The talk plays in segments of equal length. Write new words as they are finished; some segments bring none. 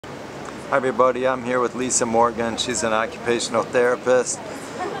Hi everybody, I'm here with Lisa Morgan. She's an occupational therapist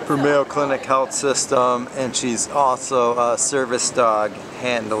for Mayo Clinic Health System, and she's also a service dog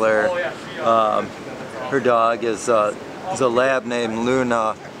handler. Her dog is a lab named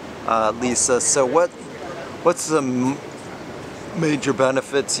Luna. Lisa, so what's the major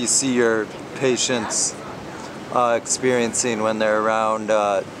benefits you see your patients experiencing when they're around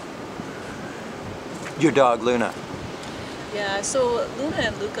your dog Luna? Yeah, so Luna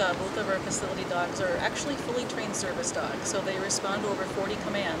and Luca, both of our facility dogs, are actually fully trained service dogs, so they respond to over 40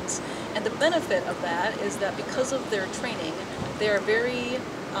 commands. And the benefit of that is that because of their training, they are very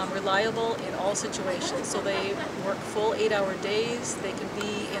reliable in all situations. So they work full 8-hour days, they can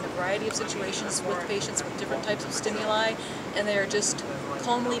be in a variety of situations with patients with different types of stimuli, and they are just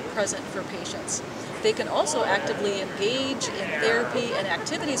calmly present for patients. They can also actively engage in therapy and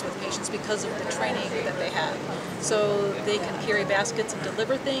activities with patients because of the training that they have. So they can carry baskets and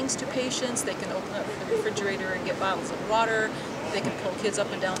deliver things to patients, they can open up the refrigerator and get bottles of water, they can pull kids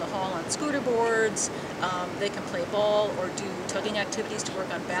up and down the hall on scooter boards, they can play ball or do tugging activities to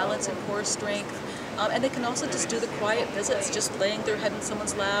work on balance and core strength, and they can also just do the quiet visits, just laying their head in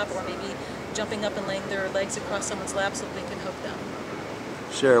someone's lap or maybe jumping up and laying their legs across someone's lap so they can hug them.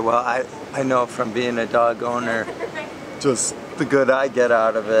 Sure, well I know from being a dog owner just the good I get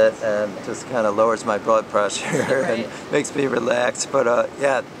out of it, and just kind of lowers my blood pressure and makes me relax. But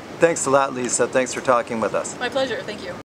yeah, thanks a lot Lisa, thanks for talking with us. My pleasure, thank you.